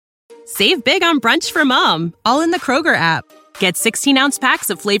Save big on brunch for mom, all in the Kroger app. Get 16-ounce packs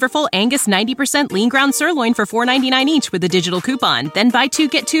of flavorful Angus 90% lean ground sirloin for $4.99 each with a digital coupon. Then buy 2,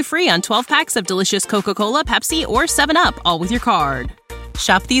 get 2 free on 12 packs of delicious Coca-Cola, Pepsi, or 7-Up, all with your card.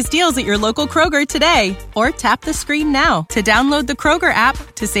 Shop these deals at your local Kroger today, or tap the screen now to download the Kroger app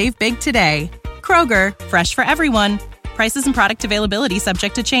to save big today. Kroger, fresh for everyone. Prices and product availability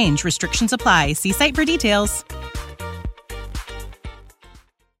subject to change. Restrictions apply. See site for details.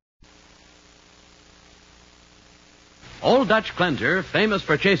 Old Dutch Cleanser, famous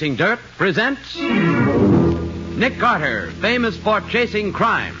for chasing dirt, presents Nick Carter, famous for chasing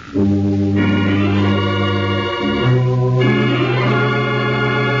crime.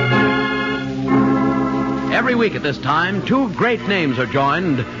 Every week at this time, 2 great names are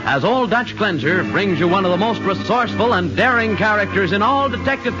joined as Old Dutch Cleanser brings you one of the most resourceful and daring characters in all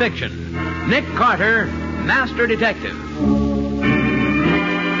detective fiction, Nick Carter, Master Detective.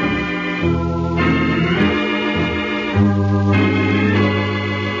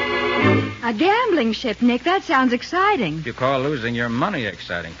 A gambling ship, Nick. That sounds exciting. If you call losing your money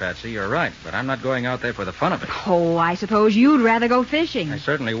exciting, Patsy, you're right. But I'm not going out there for the fun of it. Oh, I suppose you'd rather go fishing. I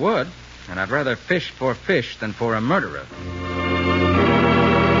certainly would. And I'd rather fish for fish than for a murderer.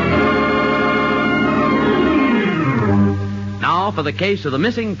 Now for the case of the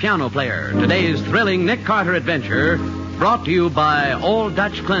missing piano player. Today's thrilling Nick Carter adventure, brought to you by Old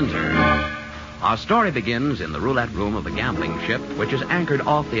Dutch Cleanser. Our story begins in the roulette room of a gambling ship which is anchored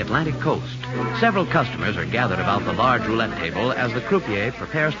off the Atlantic coast. Several customers are gathered about the large roulette table as the croupier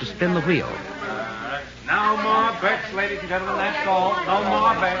prepares to spin the wheel. No more bets, ladies and gentlemen. That's all. No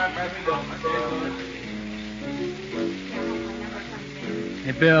more bets.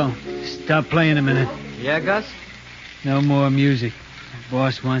 Hey, Bill, stop playing a minute. Yeah, Gus? No more music. The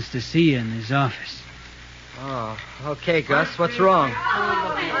boss wants to see you in his office. Oh, okay, Gus. What's wrong?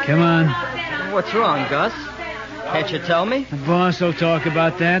 Come on. What's wrong, Gus? Can't you tell me? The boss will talk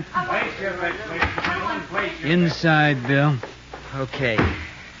about that. Inside, Bill. Okay.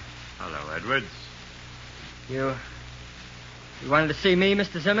 Hello, Edwards. You wanted to see me,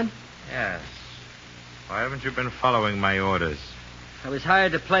 Mr. Zimmern? Yes. Why haven't you been following my orders? I was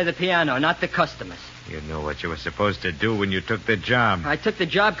hired to play the piano, not the customers. You know what you were supposed to do when you took the job. I took the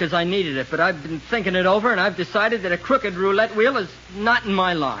job because I needed it, but I've been thinking it over, and I've decided that a crooked roulette wheel is not in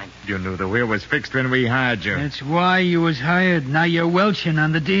my line. You knew the wheel was fixed when we hired you. That's why you was hired. Now you're welching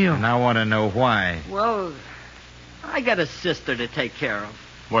on the deal. And I want to know why. Well, I got a sister to take care of.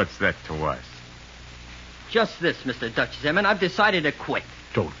 What's that to us? Just this, Mr. Dutch Zimmern. I've decided to quit.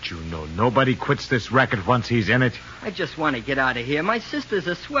 Don't you know nobody quits this racket once he's in it? I just want to get out of here. My sister's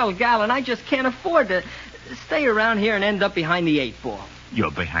a swell gal, and I just can't afford to stay around here and end up behind the 8 ball.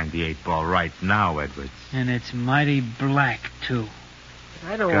 You're behind the 8 ball right now, Edwards. And it's mighty black, too.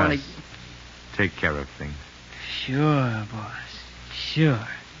 I don't want to... Take care of things. Sure, boss. Sure.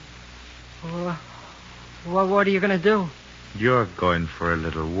 Well, what are you going to do? You're going for a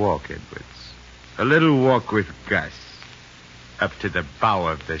little walk, Edwards. A little walk with Gus. Up to the bow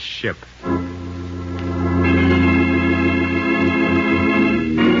of the ship.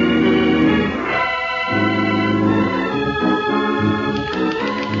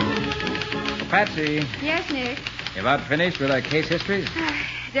 Patsy, Yes, Nick. you about finished with our case histories?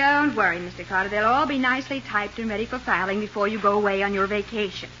 Don't worry, Mr. Carter. They'll all be nicely typed and ready for filing before you go away on your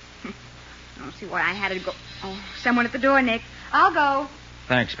vacation. I don't see why I had to go... Oh, someone at the door, Nick. I'll go.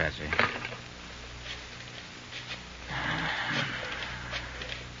 Thanks, Patsy.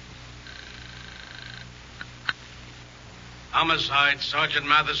 Homicide, Sergeant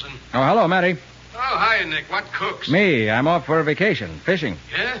Matheson. Oh, hello, Matty. Oh, hiya, Nick. What cooks? Me, I'm off for a vacation, fishing.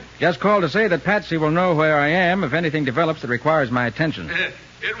 Yeah? Just called to say that Patsy will know where I am if anything develops that requires my attention.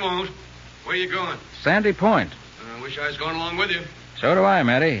 It won't. Where you going? Sandy Point. I wish I was going along with you. So do I,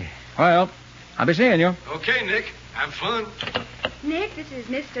 Matty. Well, I'll be seeing you. Okay, Nick. Have fun. Nick, this is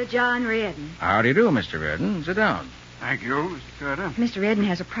Mr. John Reardon. How do you do, Mr. Reardon? Sit down. Thank you, Mr. Carter. Mr. Reardon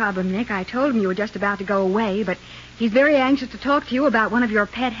has a problem, Nick. I told him you were just about to go away, but he's very anxious to talk to you about one of your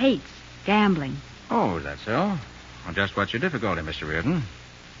pet hates, gambling. Oh, is that so? Well, just what's your difficulty, Mr. Reardon?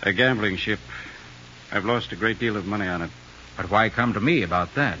 A gambling ship. I've lost a great deal of money on it. But why come to me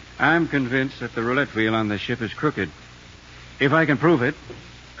about that? I'm convinced that the roulette wheel on the ship is crooked. If I can prove it,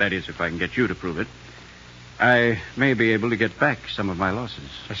 that is, if I can get you to prove it, I may be able to get back some of my losses.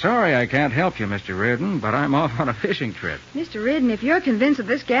 Sorry I can't help you, Mr. Reardon, but I'm off on a fishing trip. Mr. Reardon, if you're convinced that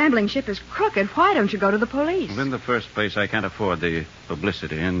this gambling ship is crooked, why don't you go to the police? Well, in the first place, I can't afford the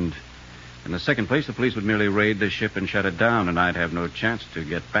publicity, and in the second place, the police would merely raid the ship and shut it down, and I'd have no chance to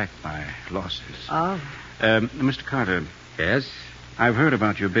get back my losses. Oh. Mr. Carter. Yes? I've heard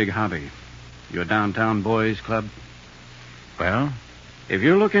about your big hobby, your downtown boys club. Well? If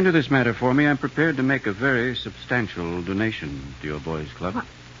you'll look into this matter for me, I'm prepared to make a very substantial donation to your boys club. What?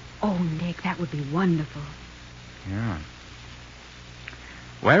 Oh, Nick, that would be wonderful. Yeah.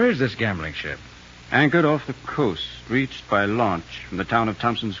 Where is this gambling ship? Anchored off the coast, reached by launch from the town of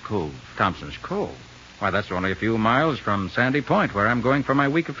Thompson's Cove. Thompson's Cove? Why, that's only a few miles from Sandy Point, where I'm going for my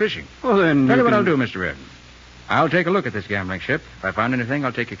week of fishing. Well, then... Tell you what I'll do, Mr. Reardon. I'll take a look at this gambling ship. If I find anything,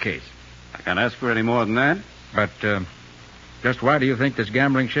 I'll take your case. I can't ask for any more than that. But, just why do you think this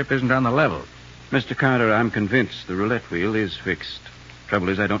gambling ship isn't on the level? Mr. Carter, I'm convinced the roulette wheel is fixed. Trouble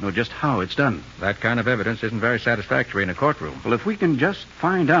is, I don't know just how it's done. That kind of evidence isn't very satisfactory in a courtroom. Well, if we can just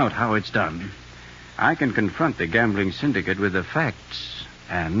find out how it's done, I can confront the gambling syndicate with the facts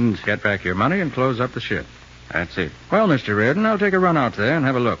and... Get back your money and close up the ship. That's it. Well, Mr. Reardon, I'll take a run out there and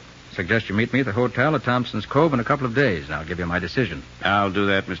have a look. Suggest you meet me at the hotel at Thompson's Cove in a couple of days, and I'll give you my decision. I'll do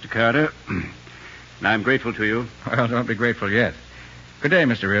that, Mr. Carter. And I'm grateful to you. Well, don't be grateful yet. Good day,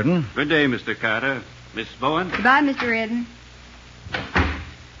 Mr. Reardon. Good day, Mr. Carter. Miss Bowen? Goodbye, Mr. Reardon.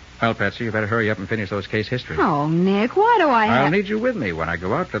 Well, Patsy, you better hurry up and finish those case histories. Oh, Nick, why do I have... I'll need you with me when I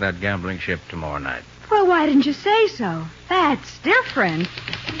go out to that gambling ship tomorrow night. Well, why didn't you say so? That's different.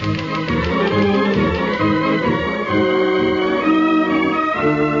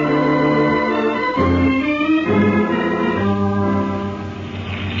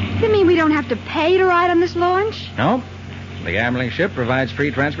 You mean we don't have to pay to ride on this launch? No. The gambling ship provides free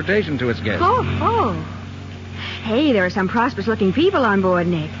transportation to its guests. Oh. Hey, there are some prosperous-looking people on board,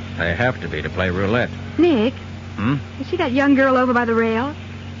 Nick. They have to be to play roulette. Nick? Hmm? You see that young girl over by the rail?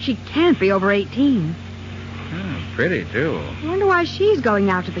 She can't be over 18. Pretty, too. I wonder why she's going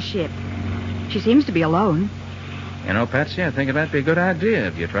out to the ship. She seems to be alone. You know, Patsy, I think it might be a good idea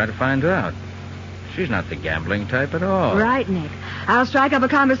if you try to find out. She's not the gambling type at all. Right, Nick. I'll strike up a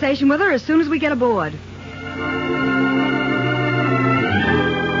conversation with her as soon as we get aboard.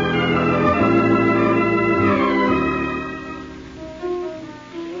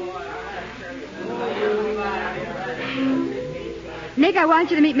 Nick, I want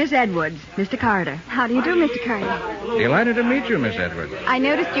you to meet Miss Edwards, Mr. Carter. How do you do, Mr. Carter? Delighted to meet you, Miss Edwards. I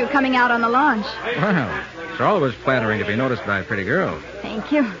noticed you coming out on the launch. Well, it's always flattering to be noticed by a pretty girl.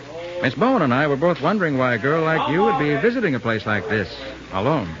 Thank you. Miss Bowen and I were both wondering why a girl like you would be visiting a place like this,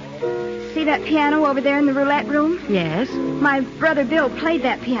 alone. See that piano over there in the roulette room? Yes. My brother Bill played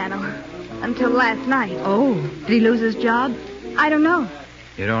that piano until last night. Oh, did he lose his job? I don't know.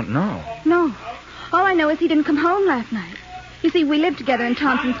 You don't know? No. All I know is he didn't come home last night. You see, we live together in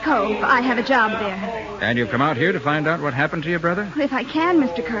Thompson's Cove. I have a job there. And you've come out here to find out what happened to your brother? If I can,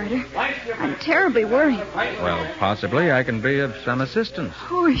 Mr. Carter. I'm terribly worried. Well, possibly I can be of some assistance.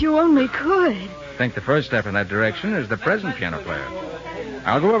 Oh, if you only could. I think the first step in that direction is the present piano player.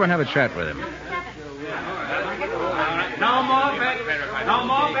 I'll go over and have a chat with him. No more bets. No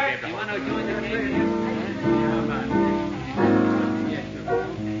more bets. You want to join the game?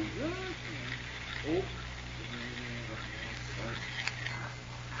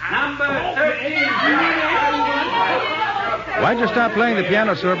 Number 13. Why'd you stop playing the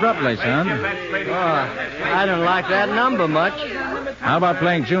piano so abruptly, son? Oh, I don't like that number much. How about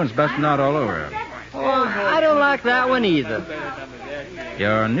playing June's Bustin' Out All Over? Oh, I don't like that one either.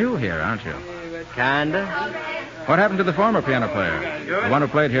 You're new here, aren't you? Kinda. What happened to the former piano player? The one who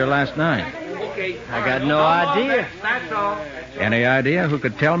played here last night? I got no idea. That's all. Any idea who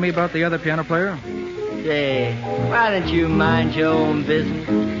could tell me about the other piano player? Say, why don't you mind your own business?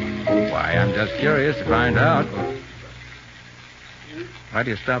 Why, I'm just curious to find out. Why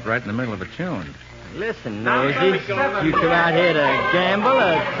do you stop right in the middle of a tune? Listen, Nosy, you come out here to gamble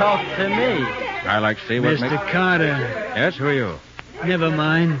or talk to me? I like to see what... Mr. Carter. Yes, who are you? Never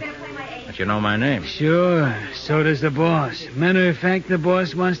mind. But you know my name. Sure, so does the boss. Matter of fact, the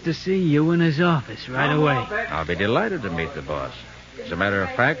boss wants to see you in his office right away. I'll be delighted to meet the boss. As a matter of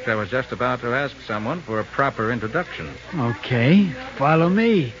fact, I was just about to ask someone for a proper introduction. Okay, follow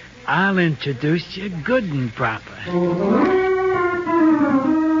me. I'll introduce you good and proper.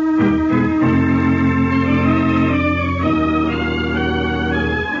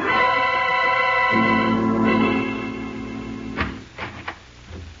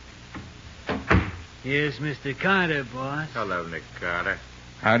 Here's Mr. Carter, boss. Hello, Nick Carter.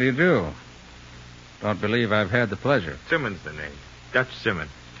 How do you do? Don't believe I've had the pleasure. Simmons the name. Dutch Simmons.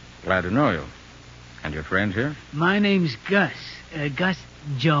 Glad to know you. And your friend here? My name's Gus. Gus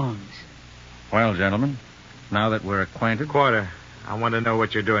Jones. Well, gentlemen, now that we're acquainted... Quarter, I want to know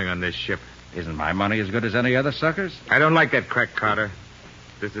what you're doing on this ship. Isn't my money as good as any other sucker's? I don't like that crack, Carter.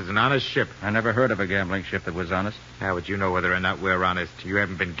 This is an honest ship. I never heard of a gambling ship that was honest. How would you know whether or not we're honest? You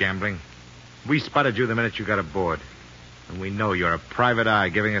haven't been gambling. We spotted you the minute you got aboard. And we know you're a private eye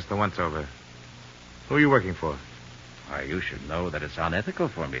giving us the once-over. Who are you working for? Why, you should know that it's unethical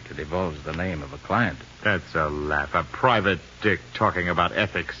for me to divulge the name of a client. That's a laugh. A private dick talking about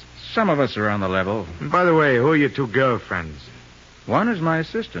ethics. Some of us are on the level. And by the way, who are your two girlfriends? One is my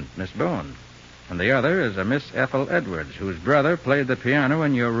assistant, Miss Bowen. And the other is a Miss Ethel Edwards, whose brother played the piano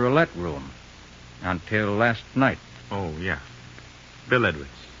in your roulette room. Until last night. Oh, yeah. Bill Edwards.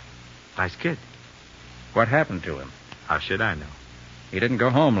 Nice kid. What happened to him? How should I know? He didn't go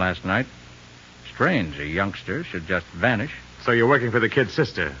home last night. Strange, a youngster should just vanish. So you're working for the kid's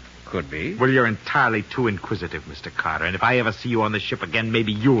sister? Could be. Well, you're entirely too inquisitive, Mr. Carter. And if I ever see you on the ship again,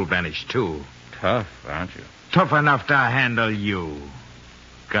 maybe you'll vanish, too. Tough, aren't you? Tough enough to handle you.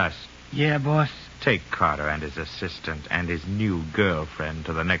 Gus. Yeah, boss? Take Carter and his assistant and his new girlfriend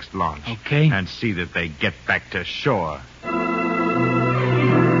to the next launch. Okay. And see that they get back to shore.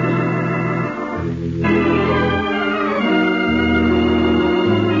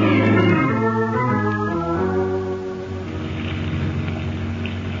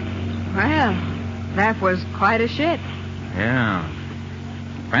 Well, that was quite a ship. Yeah.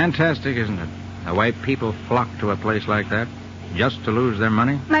 Fantastic, isn't it? The way people flock to a place like that just to lose their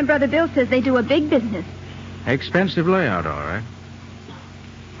money. My brother Bill says they do a big business. Expensive layout, all right.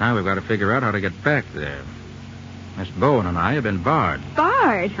 Now we've got to figure out how to get back there. Miss Bowen and I have been barred.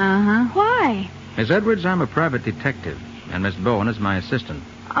 Barred? Uh-huh. Why? Miss Edwards, I'm a private detective, and Miss Bowen is my assistant.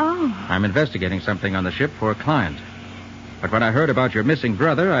 Oh. I'm investigating something on the ship for a client. But when I heard about your missing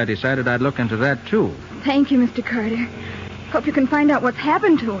brother, I decided I'd look into that, too. Thank you, Mr. Carter. Hope you can find out what's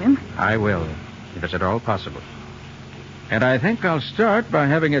happened to him. I will, if it's at all possible. And I think I'll start by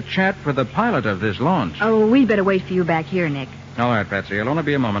having a chat with the pilot of this launch. Oh, we'd better wait for you back here, Nick. All right, Patsy. It'll only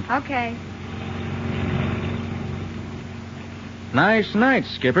be a moment. Okay. Nice night,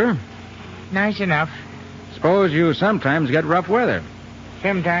 Skipper. Nice enough. Suppose you sometimes get rough weather.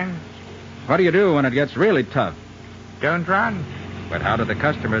 Sometimes. What do you do when it gets really tough? Don't run. But how do the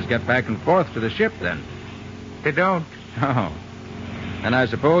customers get back and forth to the ship, then? They don't. Oh. And I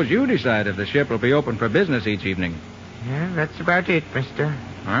suppose you decide if the ship will be open for business each evening. Yeah, that's about it, mister.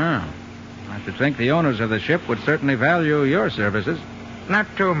 Ah. I should think the owners of the ship would certainly value your services. Not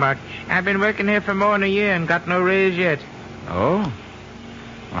too much. I've been working here for more than a year and got no raise yet. Oh?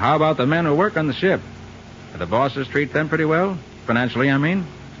 Well, how about the men who work on the ship? Do the bosses treat them pretty well? Financially, I mean?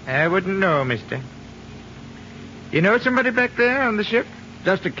 I wouldn't know, mister. You know somebody back there on the ship?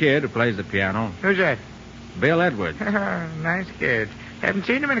 Just a kid who plays the piano. Who's that? Bill Edwards. Nice kid. Haven't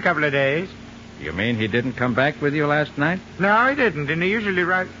seen him in a couple of days. You mean he didn't come back with you last night? No, he didn't, and he usually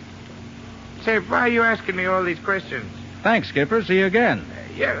writes... Say, why are you asking me all these questions? Thanks, Skipper. See you again.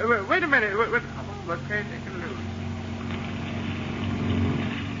 Yeah, wait a minute. What can't I can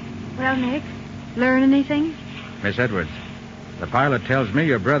lose? Well, Nick, learn anything? Miss Edwards, the pilot tells me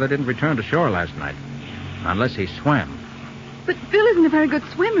your brother didn't return to shore last night. Unless he swam. But Bill isn't a very good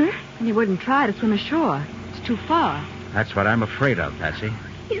swimmer. And he wouldn't try to swim ashore. It's too far. That's what I'm afraid of, Patsy.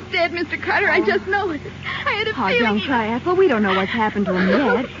 He's dead, Mr. Carter. I just know it. I had a Oh, feeling... don't cry, Ethel. We don't know what's happened to him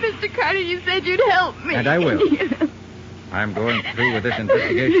yet. Mr. Carter, you said you'd help me. And I will. I'm going through with this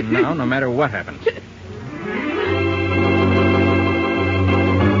investigation now, no matter what happens.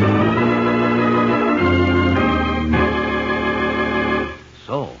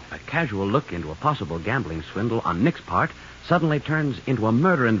 So, a casual look into a possible gambling swindle on Nick's part suddenly turns into a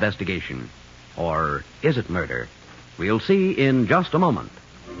murder investigation. Or is it murder? We'll see in just a moment.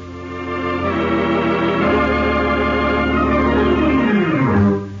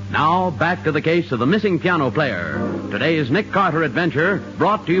 Now, back to the case of the missing piano player. Today's Nick Carter adventure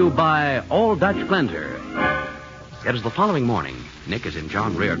brought to you by Old Dutch Cleanser. It is the following morning. Nick is in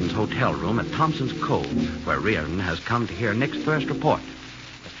John Reardon's hotel room at Thompson's Cove, where Reardon has come to hear Nick's first report.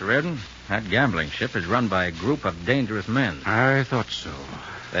 Mr. Reardon, that gambling ship is run by a group of dangerous men. I thought so.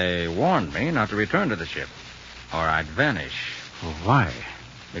 They warned me not to return to the ship, or I'd vanish. Well, why?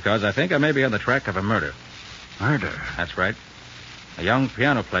 Because I think I may be on the track of a murder. Murder? That's right. A young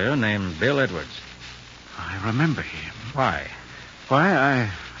piano player named Bill Edwards. I remember him. Why? Why, I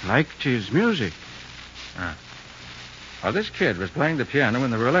liked his music. Well, this kid was playing the piano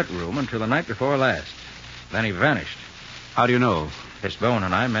in the roulette room until the night before last. Then he vanished. How do you know? Miss Bowen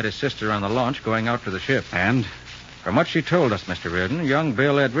and I met his sister on the launch going out to the ship. And? From what she told us, Mr. Reardon, young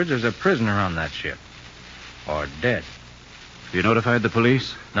Bill Edwards is a prisoner on that ship. Or dead. You notified the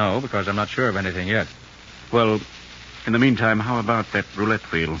police? No, because I'm not sure of anything yet. Well, in the meantime, how about that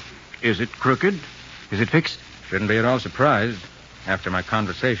roulette wheel? Is it crooked? Is it fixed? Shouldn't be at all surprised. after my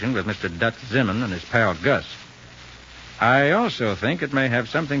conversation with Mr. Dutch Zimmern and his pal Gus. I also think it may have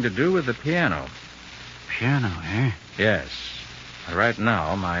something to do with the piano. Piano, eh? Yes. Right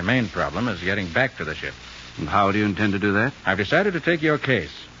now, my main problem is getting back to the ship. And how do you intend to do that? I've decided to take your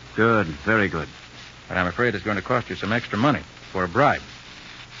case. Good, very good. But I'm afraid it's going to cost you some extra money for a bribe.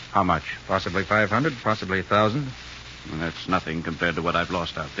 How much? Possibly 500, possibly 1,000. Well, that's nothing compared to what I've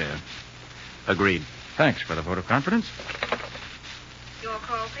lost out there. Agreed. Thanks for the vote of confidence. Your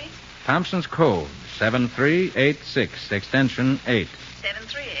call, please. Thompson's Cove, 7386, extension 8.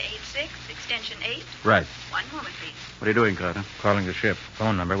 7386, extension 8. Right. One moment, please. What are you doing, Carter? Calling the ship.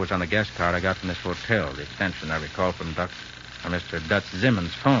 Phone number was on the guest card I got from this hotel. The extension I recall from Mr. Dutch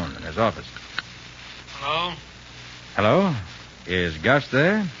Zimmern's phone in his office. Hello? Hello? Is Gus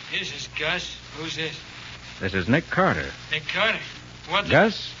there? This is Gus. Who's this? This is Nick Carter. Nick Carter. What the...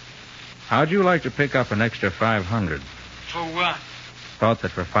 Gus, how'd you like to pick up an extra 500? For what? Thought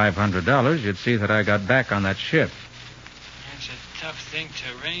that for $500 you'd see that I got back on that ship. That's a tough thing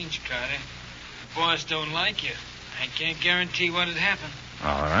to arrange, Carter. The boss don't like you. I can't guarantee what'd happen.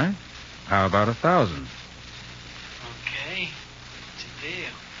 All right. How about 1,000? Okay. It's a deal.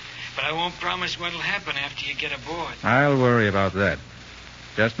 But I won't promise what'll happen after you get aboard. I'll worry about that.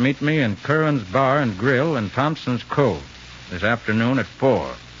 Just meet me in Curran's Bar and Grill in Thompson's Cove this afternoon at 4.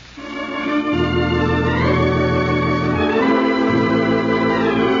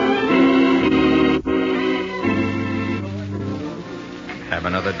 Have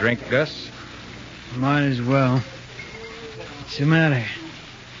another drink, Gus? Might as well. What's the matter?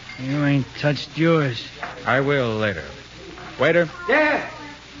 You ain't touched yours. I will later. Waiter, Yeah,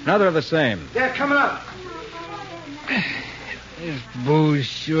 another of the same. yeah, coming up. This booze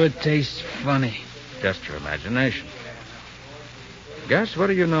sure tastes funny. Just your imagination. Gus, what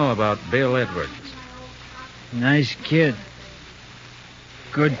do you know about Bill Edwards? Nice kid.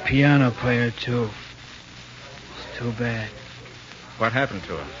 Good piano player, too. It's too bad. What happened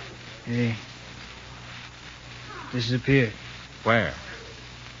to him? He disappeared. Where?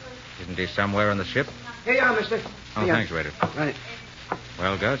 Isn't he somewhere on the ship? Here you are, mister. Oh, Here. thanks, waiter. Right.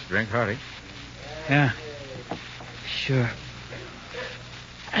 Well, Gus, drink hearty. Yeah, sure.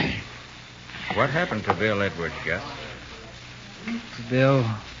 What happened to Bill Edwards, Gus? Bill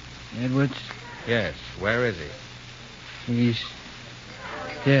Edwards? Yes, where is he? He's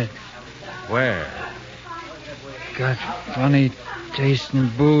dead. Where? Got funny tasting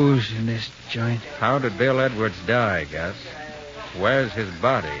booze in this joint. How did Bill Edwards die, Gus? Where's his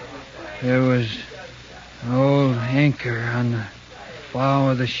body? There was an old anchor on the bow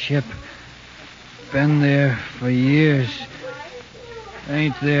of the ship. Been there for years.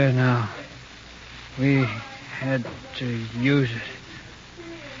 Ain't there now. We had to use it.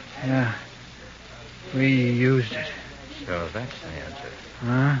 Yeah, we used it. So that's the answer.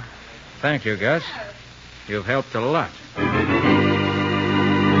 Huh? Thank you, Gus. You've helped a lot.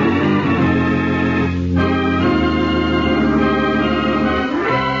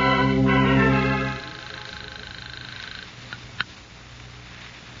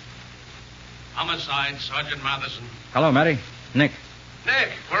 Homicide, Sergeant Matheson. Hello, Matty. Nick. Nick,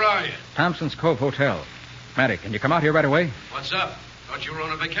 where are you? Thompson's Cove Hotel. Matty, can you come out here right away? What's up? Thought you were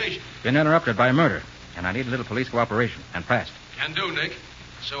on a vacation. Been interrupted by a murder, and I need a little police cooperation, and fast. Can do, Nick.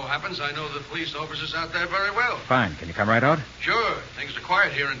 So happens I know the police officers out there very well. Fine. Can you come right out? Sure. Things are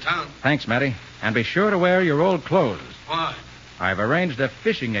quiet here in town. Thanks, Matty. And be sure to wear your old clothes. Why? I've arranged a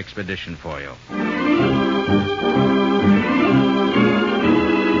fishing expedition for you.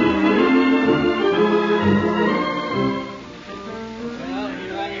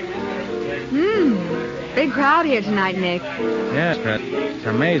 Big crowd here tonight, Nick. Yes, but it's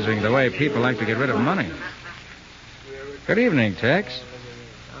amazing the way people like to get rid of money. Good evening, Tex.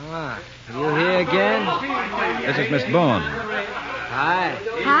 Ah, you here again? This is Miss Boone. Hi.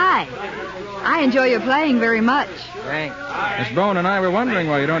 Hi. I enjoy your playing very much. Thanks. Miss Boone and I were wondering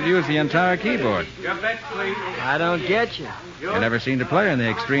why you don't use the entire keyboard. I don't get you. You never seem to play on the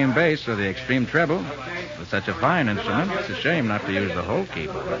extreme bass or the extreme treble. With such a fine instrument, it's a shame not to use the whole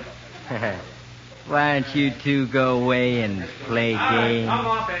keyboard. Why don't you two go away and play games?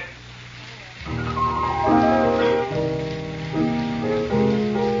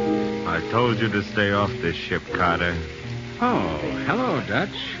 I told you to stay off this ship, Carter. Oh, hello, Dutch.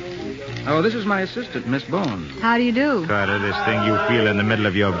 Oh, this is my assistant, Miss Boone. How do you do? Carter, this thing you feel in the middle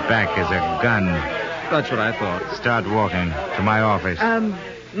of your back is a gun. That's what I thought. Start walking to my office.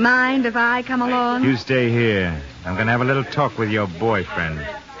 Mind if I come along? You stay here. I'm going to have a little talk with your boyfriend.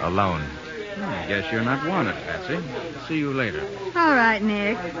 Alone. I guess you're not wanted, Patsy. See you later. All right,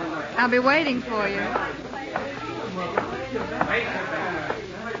 Nick. I'll be waiting for you.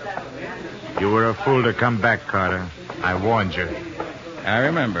 You were a fool to come back, Carter. I warned you. I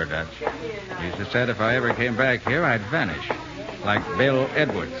remember, Dutch. You used to said if I ever came back here, I'd vanish. Like Bill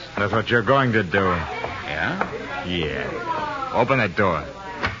Edwards. That's what you're going to do. Yeah? Yeah. Open that door.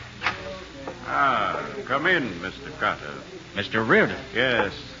 Ah, come in, Mr. Carter. Mr. Reardon.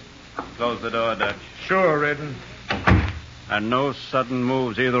 Yes. Close the door, Dutch. Sure, Reardon. And no sudden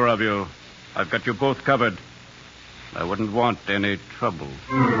moves, either of you. I've got you both covered. I wouldn't want any trouble.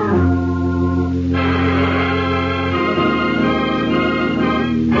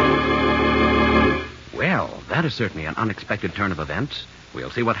 Well, that is certainly an unexpected turn of events. We'll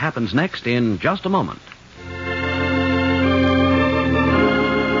see what happens next in just a moment.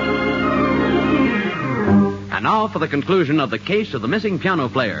 And now for the conclusion of the case of the missing piano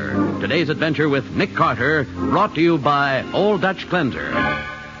player. Today's adventure with Nick Carter, brought to you by Old Dutch Cleanser.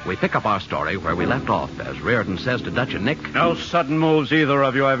 We pick up our story where we left off as Reardon says to Dutch and Nick, No sudden moves, either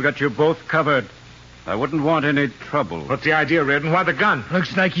of you. I've got you both covered. I wouldn't want any trouble. What's the idea, Reardon? Why the gun?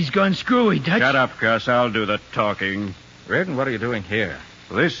 Looks like he's gone screwy, Dutch. Shut up, Gus. I'll do the talking. Reardon, what are you doing here?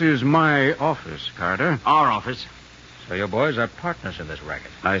 This is my office, Carter. our office. So you boys are partners in this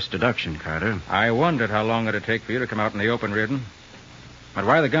racket. Nice deduction, Carter. I wondered how long it'd take for you to come out in the open, Reardon. But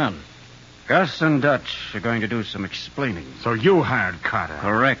why the gun? Gus and Dutch are going to do some explaining. So you hired Carter.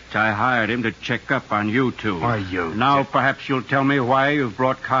 Correct. I hired him to check up on you two. Why, you... Now, perhaps you'll tell me why you've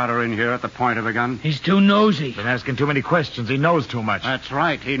brought Carter in here at the point of a gun? He's too nosy. Been asking too many questions. He knows too much. That's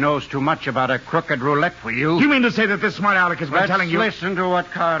right. He knows too much about a crooked roulette for you. You mean to say that this smart aleck has been Let's telling you... listen to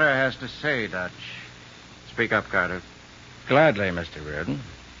what Carter has to say, Dutch. Speak up, Carter. Gladly, Mr. Reardon.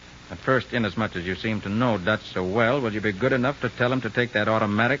 At first, inasmuch as you seem to know Dutch so well, will you be good enough to tell him to take that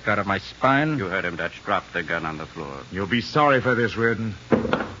automatic out of my spine? You heard him, Dutch. Drop the gun on the floor. You'll be sorry for this, Reardon.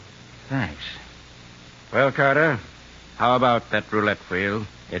 Thanks. Well, Carter, how about that roulette wheel?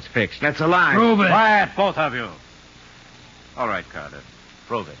 It's fixed. That's a lie. Prove it. Quiet, both of you. All right, Carter.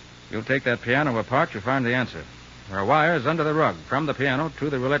 Prove it. You'll take that piano apart, you'll find the answer. There are wires under the rug, from the piano to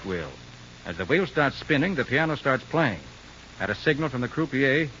the roulette wheel. As the wheel starts spinning, the piano starts playing. At a signal from the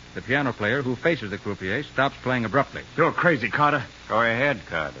croupier, the piano player who faces the croupier stops playing abruptly. You're crazy, Carter. Go ahead,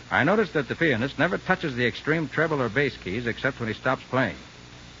 Carter. I noticed that the pianist never touches the extreme treble or bass keys except when he stops playing.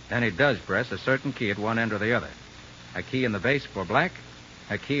 Then he does press a certain key at one end or the other. A key in the bass for black,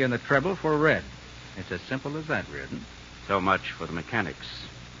 a key in the treble for red. It's as simple as that, Reardon. So much for the mechanics.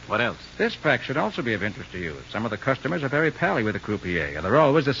 What else? This fact should also be of interest to you. Some of the customers are very pally with the croupier, and they're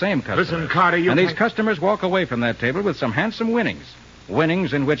always the same customers. Listen, Carter, you... And these customers walk away from that table with some handsome winnings.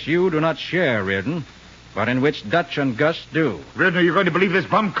 Winnings in which you do not share, Reardon, but in which Dutch and Gus do. Reardon, are you going to believe this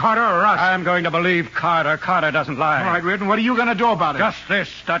bum Carter or us? I'm going to believe Carter. Carter doesn't lie. All right, Reardon, what are you going to do about it? Just this,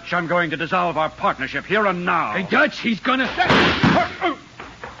 Dutch. I'm going to dissolve our partnership here and now. Hey, Dutch, he's gonna...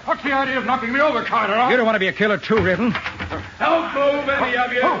 What's the idea of knocking me over, Carter? Huh? You don't want to be a killer, too, Reardon. Don't move, any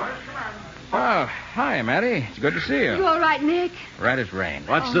of you. Oh, hi, Matty. It's good to see you. You all right, Nick? Right as rain.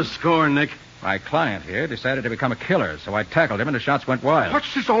 What's the score, Nick? My client here decided to become a killer, so I tackled him and the shots went wild.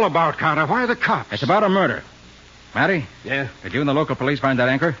 What's this all about, Carter? Why are the cops? It's about a murder. Matty, Yeah? did you and the local police find that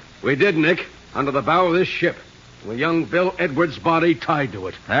anchor? We did, Nick. Under the bow of this ship. With young Bill Edwards' body tied to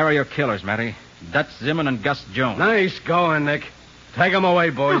it. There are your killers, Matty. Dutch Zimmern and Gus Jones. Nice going, Nick. Take 'em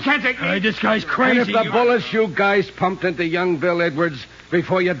away, boys. You can't take me. Hey, this guy's crazy. And if the bullets you guys pumped into young Bill Edwards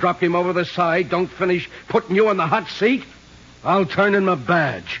before you dropped him over the side don't finish putting you in the hot seat, I'll turn in my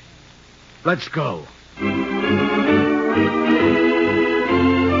badge. Let's go.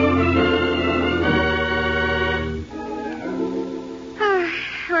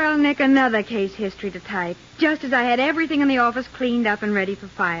 Well, Nick, another case history to type. Just as I had everything in the office cleaned up and ready for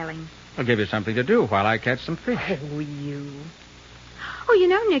filing. I'll give you something to do while I catch some fish. Oh, you. Oh, you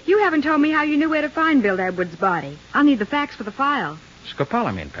know, Nick, you haven't told me how you knew where to find Bill Edwards' body. I'll need the facts for the file.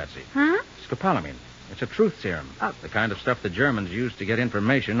 Scopolamine, Patsy. Huh? Scopolamine. It's a truth serum. Oh. The kind of stuff the Germans used to get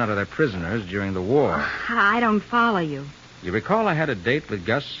information out of their prisoners during the war. I don't follow you. You recall I had a date with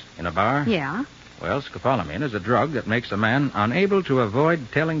Gus in a bar? Yeah? Well, scopolamine is a drug that makes a man unable to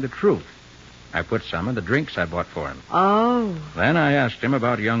avoid telling the truth. I put some in the drinks I bought for him. Oh. Then I asked him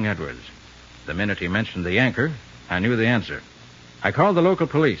about young Edwards. The minute he mentioned the anchor, I knew the answer. I called the local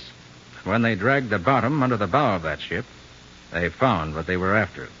police. When they dragged the bottom under the bow of that ship, they found what they were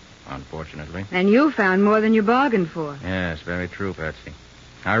after, unfortunately. And you found more than you bargained for. Yes, very true, Patsy.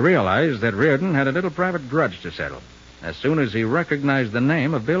 I realized that Reardon had a little private grudge to settle as soon as he recognized the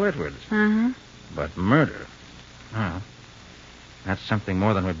name of Bill Edwards. Uh-huh. But murder, well, that's something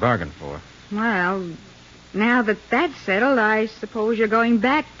more than we bargained for. Well, Now that that's settled, I suppose you're going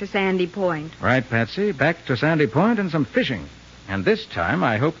back to Sandy Point. Right, Patsy. Back to Sandy Point and some fishing. And this time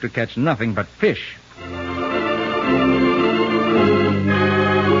I hope to catch nothing but fish.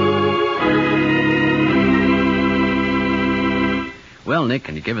 Well, Nick,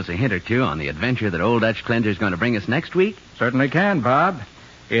 can you give us a hint or two on the adventure that Old Dutch Cleanser's going to bring us next week? Certainly can, Bob.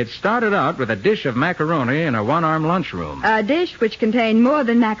 It started out with a dish of macaroni in a one-arm lunchroom. A dish which contained more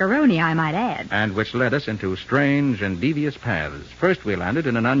than macaroni, I might add. And which led us into strange and devious paths. First, we landed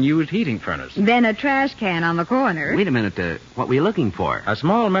in an unused heating furnace. Then a trash can on the corner. Wait a minute. What were you looking for? A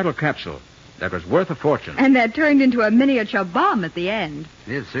small metal capsule that was worth a fortune. And that turned into a miniature bomb at the end.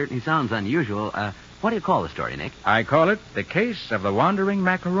 It certainly sounds unusual. What do you call the story, Nick? I call it The Case of the Wandering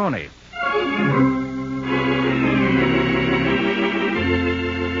Macaroni.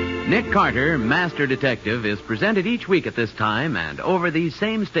 Nick Carter, Master Detective, is presented each week at this time and over these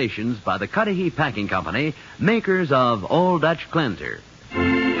same stations by the Cudahy Packing Company, makers of Old Dutch Cleanser.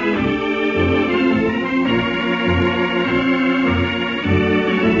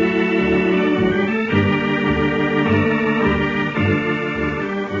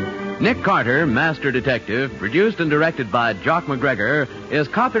 Nick Carter, Master Detective, produced and directed by Jock McGregor, is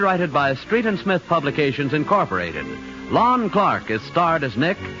copyrighted by Street and Smith Publications, Incorporated. Lon Clark is starred as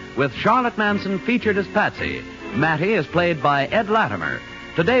Nick, with Charlotte Manson featured as Patsy. Mattie is played by Ed Latimer.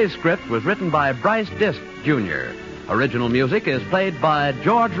 Today's script was written by Bryce Disk, Jr. Original music is played by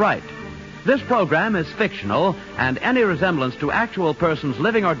George Wright. This program is fictional, and any resemblance to actual persons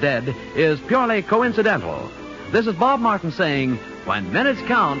living or dead is purely coincidental. This is Bob Martin saying, when minutes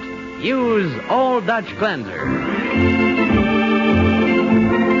count, use Old Dutch Cleanser.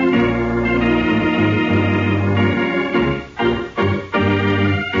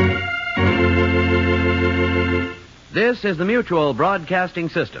 This is the Mutual Broadcasting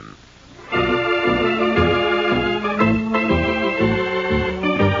System.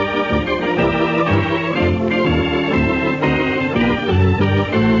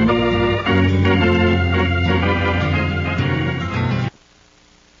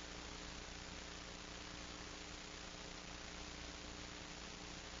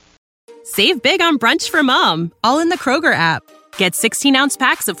 Save big on brunch for mom, all in the Kroger app. Get 16-ounce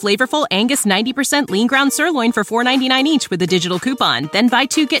packs of flavorful Angus 90% lean ground sirloin for $4.99 each with a digital coupon. Then buy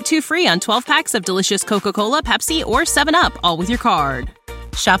 2, get 2 free on 12 packs of delicious Coca-Cola, Pepsi, or 7-Up, all with your card.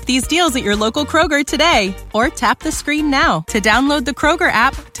 Shop these deals at your local Kroger today, or tap the screen now to download the Kroger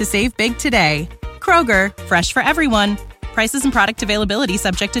app to save big today. Kroger, fresh for everyone. Prices and product availability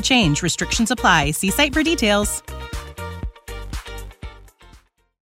subject to change. Restrictions apply. See site for details.